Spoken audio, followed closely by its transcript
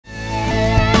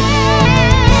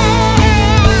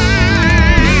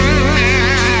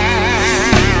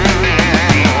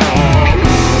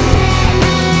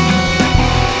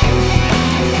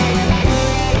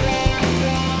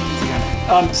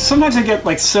sometimes I get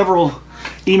like several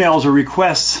emails or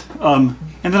requests, and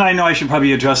then I know I should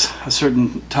probably address a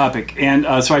certain topic. And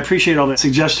so I appreciate all the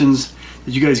suggestions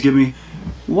that you guys give me.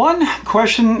 One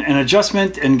question and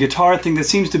adjustment and guitar thing that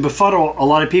seems to befuddle a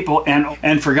lot of people,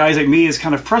 and for guys like me is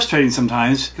kind of frustrating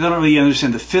sometimes, because I don't really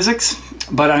understand the physics,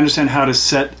 but I understand how to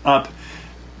set up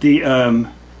the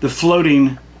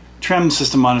floating trem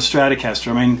system on a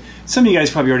Stratocaster. I mean, some of you guys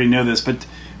probably already know this, but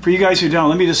for you guys who don't,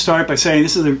 let me just start by saying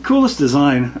this is the coolest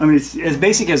design. I mean, it's as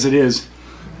basic as it is.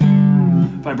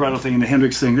 Vibrato thing and the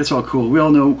Hendrix thing, that's all cool. We all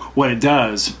know what it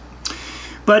does.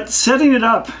 But setting it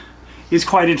up is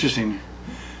quite interesting.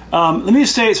 Let me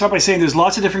just start by saying there's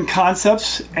lots of different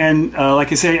concepts, and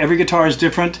like I say, every guitar is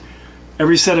different.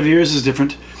 Every set of ears is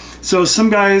different. So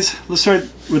some guys, let's start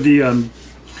with the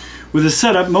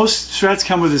setup. Most Strats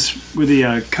come with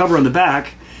the cover on the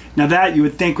back. Now that you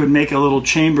would think would make a little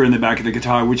chamber in the back of the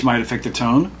guitar, which might affect the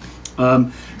tone.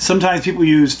 Sometimes people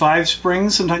use 5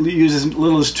 springs, sometimes they use as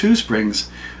little as 2 springs,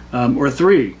 or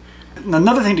 3.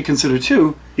 Another thing to consider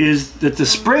too is that the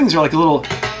springs are like a little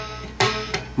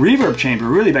reverb chamber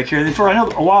really back here. And for I know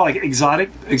a while, like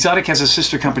Exotic has a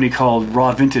sister company called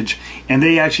Raw Vintage, and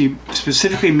they actually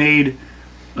specifically made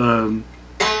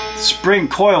spring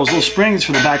coils, little springs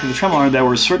for the back of the tremolo that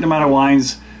were a certain amount of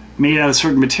lines made out of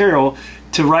certain material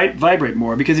to vibrate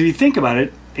more. Because if you think about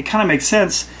it, it kind of makes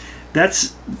sense.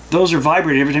 Those are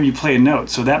vibrating every time you play a note,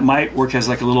 so that might work as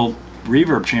like a little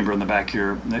reverb chamber in the back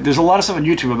here. There's a lot of stuff on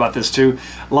YouTube about this too,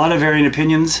 a lot of varying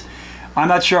opinions. I'm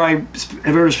not sure I've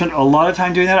ever spent a lot of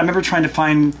time doing that. I remember trying to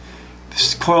find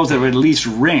coils that would at least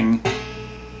ring.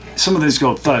 Some of these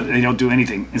go thud and they don't do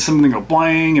anything, and some of them go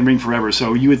boing and ring forever,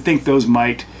 so you would think those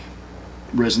might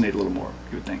resonate a little more,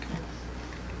 you would think.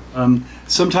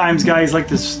 Sometimes guys like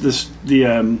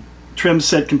the trem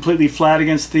set completely flat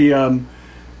against the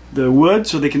wood,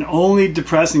 so they can only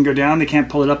depress and go down. They can't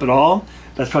pull it up at all.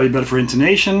 That's probably better for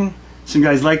intonation. Some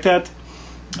guys like that.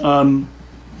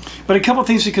 But a couple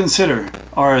things to consider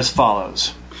are as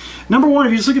follows. Number one,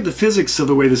 if you just look at the physics of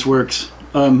the way this works,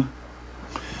 I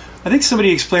think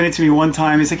somebody explained it to me one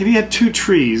time. It's like if you had 2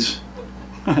 trees,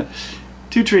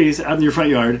 2 trees out in your front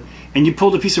yard, and you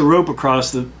pulled a piece of rope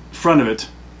across the front of it,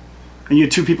 and you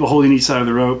had 2 people holding each side of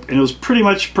the rope, and it was pretty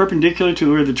much perpendicular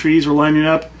to where the trees were lining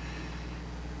up,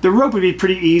 the rope would be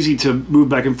pretty easy to move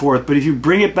back and forth. But if you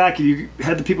bring it back, you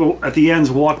had the people at the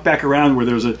ends walk back around where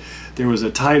there was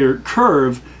a tighter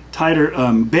curve, tighter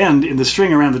bend in the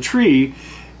string around the tree,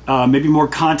 maybe more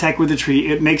contact with the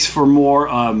tree, it makes for more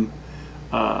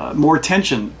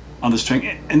tension on the string.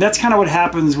 And that's kind of what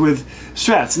happens with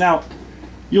Strats. Now,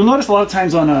 you'll notice a lot of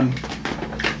times on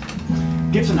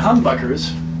Gibson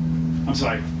humbuckers,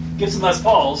 Gibson Les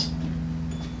Pauls,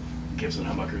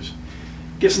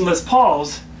 Gibson Les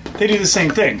Pauls, they do the same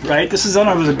thing, right? This is, I don't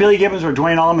know if it was a Billy Gibbons or a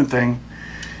Dwayne Allman thing,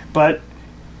 but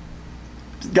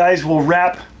guys will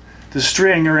wrap the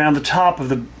string around the top of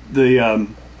the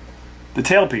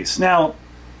tailpiece. Now,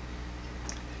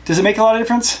 does it make a lot of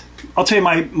difference? I'll tell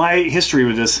you my history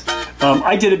with this.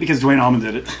 I did it because Dwayne Allman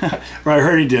did it, or I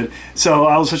heard he did. So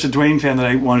I was such a Dwayne fan that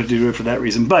I wanted to do it for that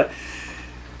reason. But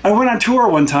I went on tour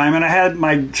one time and I had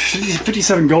my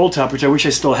 57 Gold Top, which I wish I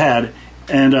still had,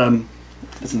 and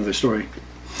that's another story.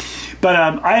 But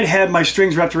I had my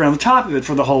strings wrapped around the top of it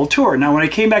for the whole tour. Now when I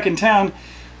came back in town,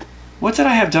 what did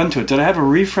I have done to it? Did I have a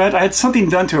refret? I had something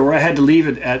done to it where I had to leave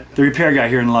it at the repair guy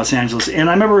here in Los Angeles. And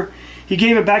I remember he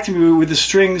gave it back to me with the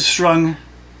strings strung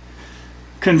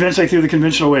conventionally through the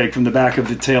conventional way, from the back of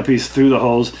the tailpiece through the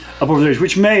holes up over the bridge,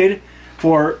 which made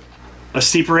for a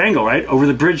steeper angle, right? Over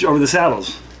the bridge, over the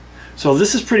saddles. So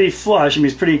this is pretty flush. I mean,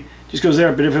 it's pretty, just goes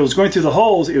there. But if it was going through the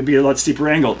holes, it would be a lot steeper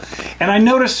angle. And I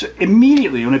noticed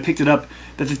immediately when I picked it up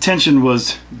that the tension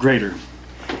was greater.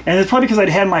 And it's probably because I'd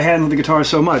had my hand on the guitar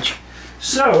so much.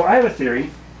 So I have a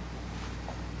theory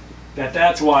that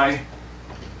that's why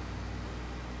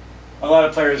a lot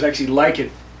of players actually like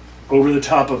it over the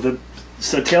top of the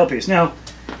tailpiece. Now,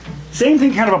 same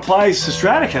thing kind of applies to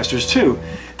Stratocasters too.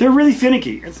 They're really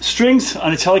finicky. Strings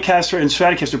on a Telecaster and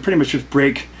Stratocaster pretty much just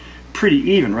break pretty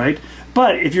even, right?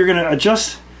 But if you're going to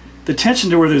adjust the tension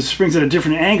to where the spring's at a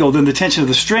different angle, then the tension of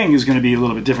the string is going to be a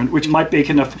little bit different, which might make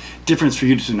enough difference for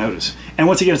you to notice. And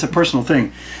once again, it's a personal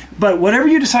thing. But whatever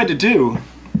you decide to do,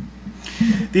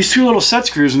 these 2 little set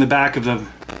screws in the back of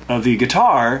the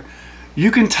guitar, you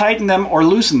can tighten them or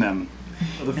loosen them.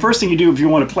 So the first thing you do if you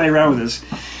want to play around with this,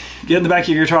 get in the back of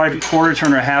your guitar, a quarter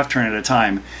turn or a half turn at a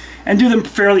time, and do them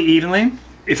fairly evenly.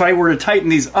 If I were to tighten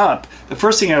these up, the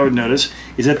first thing I would notice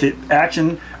is that the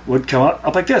action would come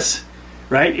up like this,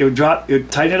 right? It would drop, it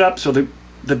would tighten it up, so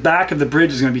the back of the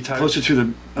bridge is going to be closer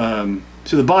to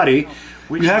the body,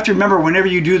 You have to remember, whenever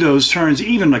you do those turns,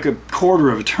 even like a quarter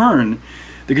of a turn,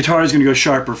 the guitar is going to go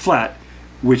sharp or flat,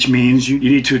 which means you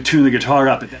need to tune the guitar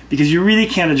up, because you really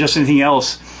can't adjust anything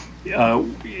else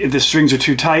if the strings are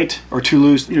too tight or too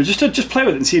loose. You know, just play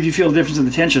with it and see if you feel the difference in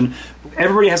the tension.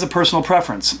 Everybody has a personal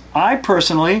preference. I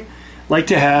personally like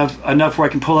to have enough where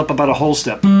I can pull up about a whole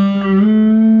step,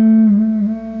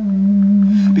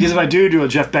 because if I do a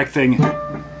Jeff Beck thing,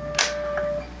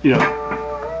 you know,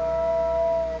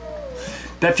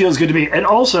 that feels good to me. And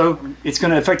also, it's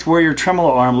going to affect where your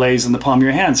tremolo arm lays in the palm of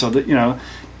your hand, so that, you know,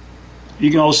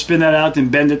 you can always spin that out and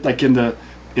bend it like in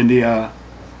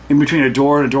between a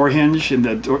door and a door hinge in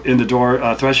the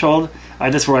door threshold.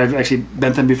 That's where I've actually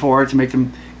bent them before to make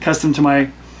them custom to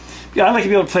my. Yeah, I like to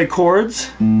be able to play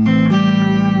chords and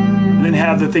then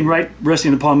have the thing right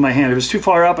resting in the palm of my hand. If it's too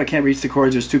far up, I can't reach the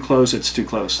chords. If it's too close, it's too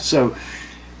close. So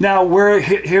now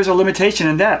here's a limitation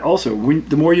in that also.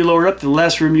 The more you lower up, the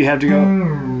less room you have to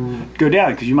go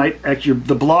down, because you might actually,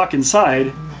 the block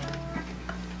inside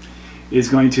is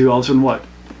going to all of a sudden what?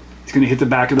 It's going to hit the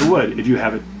back of the wood if you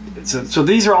have it. So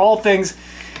these are all things.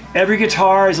 Every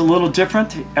guitar is a little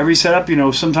different. Every setup, you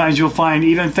know, sometimes you'll find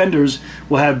even Fenders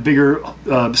will have bigger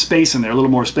space in there, a little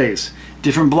more space.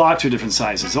 Different blocks are different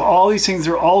sizes. So all these things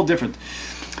are all different.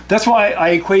 That's why I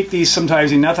equate these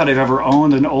sometimes. Not that I've ever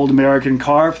owned an old American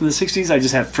car from the 60s. I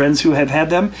just have friends who have had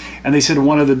them, and they said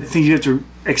one of the things you have to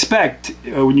expect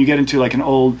when you get into like an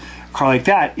old car like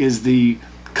that is the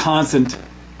constant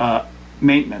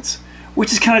maintenance,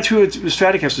 which is kind of true of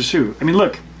Stratocasters too. I mean,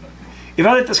 look, if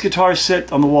I let this guitar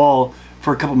sit on the wall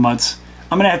for a couple months,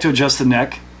 I'm going to have to adjust the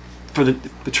neck for the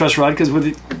truss rod, because with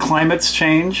the climates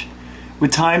change,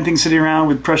 with time, things sitting around,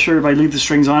 with pressure, if I leave the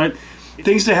strings on it.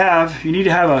 Things to have: you need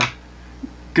to have a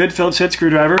good Phillips head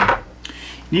screwdriver.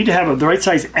 You need to have the right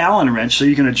size Allen wrench so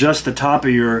you can adjust the top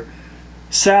of your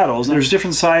saddles. There's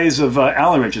different size of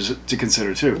Allen wrenches to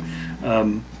consider too.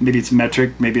 Maybe it's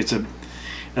metric, maybe it's I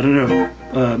don't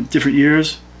know, different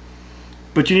years.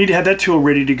 But you need to have that tool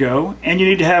ready to go, and you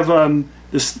need to have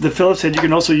the Phillips head you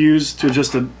can also use to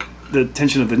adjust the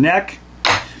tension of the neck.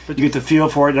 But you get the feel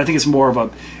for it, and I think it's more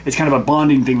of it's kind of a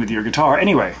bonding thing with your guitar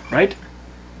anyway, right?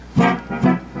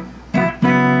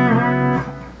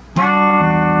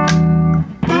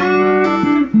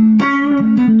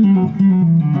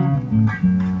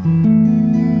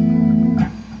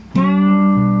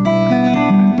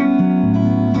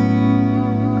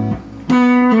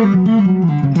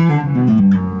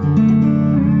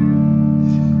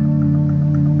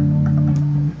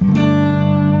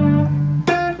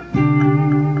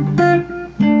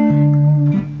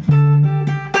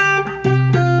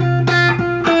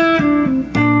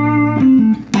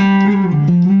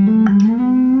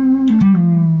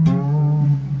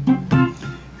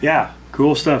 Yeah,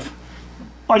 cool stuff.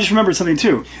 Oh, I just remembered something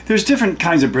too. There's different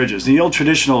kinds of bridges. The old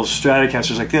traditional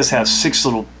Stratocasters like this have 6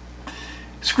 little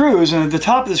screws, and at the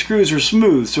top of the screws are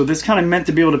smooth, so that's kind of meant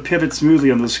to be able to pivot smoothly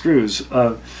on those screws.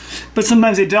 But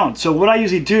sometimes they don't. So what I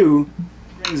usually do,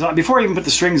 before I even put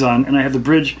the strings on and I have the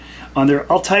bridge on there,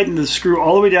 I'll tighten the screw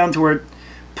all the way down to where it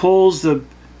pulls the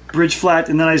bridge flat,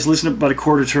 and then I just loosen up about a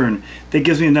quarter turn. That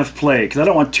gives me enough play, because I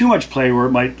don't want too much play where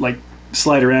it might like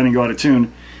slide around and go out of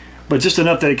tune, but just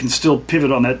enough that it can still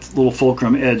pivot on that little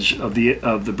fulcrum edge of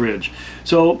the bridge.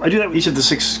 So I do that with each of the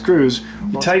 6 screws.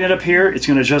 You tighten it up here, it's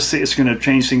going to adjust. It's going to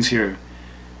change things here.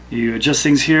 You adjust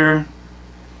things here,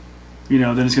 you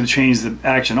know, then it's going to change the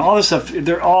action. All this stuff,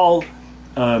 they're all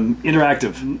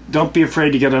interactive. Don't be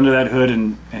afraid to get under that hood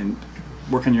and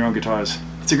work on your own guitars.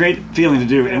 It's a great feeling to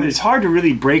do, and it's hard to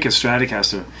really break a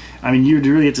Stratocaster. I mean, you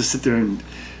really have to sit there and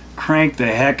crank the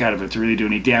heck out of it to really do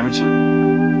any damage.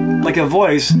 Like a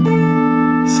voice,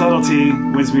 subtlety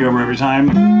wins me over every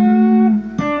time.